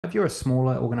If you're a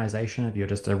smaller organization, if you're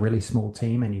just a really small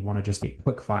team and you want to just get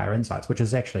quick fire insights, which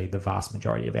is actually the vast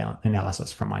majority of our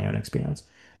analysis from my own experience,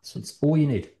 so it's all you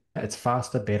need. It's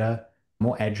faster, better,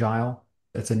 more agile.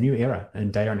 It's a new era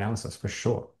in data analysis for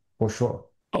sure, for sure.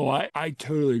 Oh, I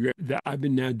totally agree. That I've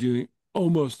been now doing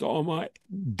almost all my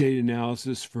data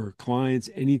analysis for clients,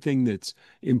 anything that's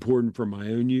important for my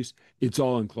own use, it's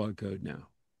all in Claude Code now.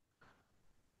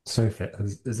 So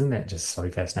isn't that just so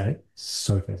fascinating?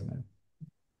 So fascinating.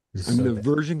 It's I mean, so the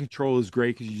fascinating. version control is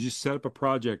great because you just set up a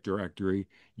project directory,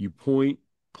 you point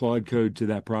Claude Code to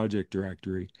that project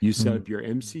directory, you set Mm. up your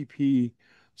MCP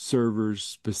servers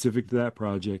specific to that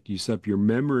project, you set up your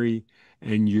memory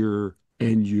and your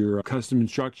custom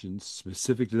instructions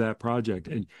specific to that project.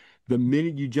 And the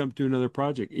minute you jump to another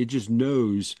project, it just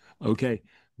knows, okay,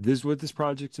 this is what this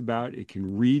project's about. It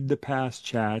can read the past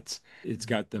chats. It's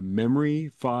got the memory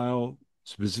file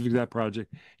specific to that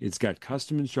project. It's got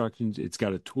custom instructions. It's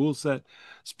got a tool set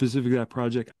specific to that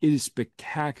project. It is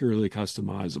spectacularly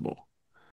customizable.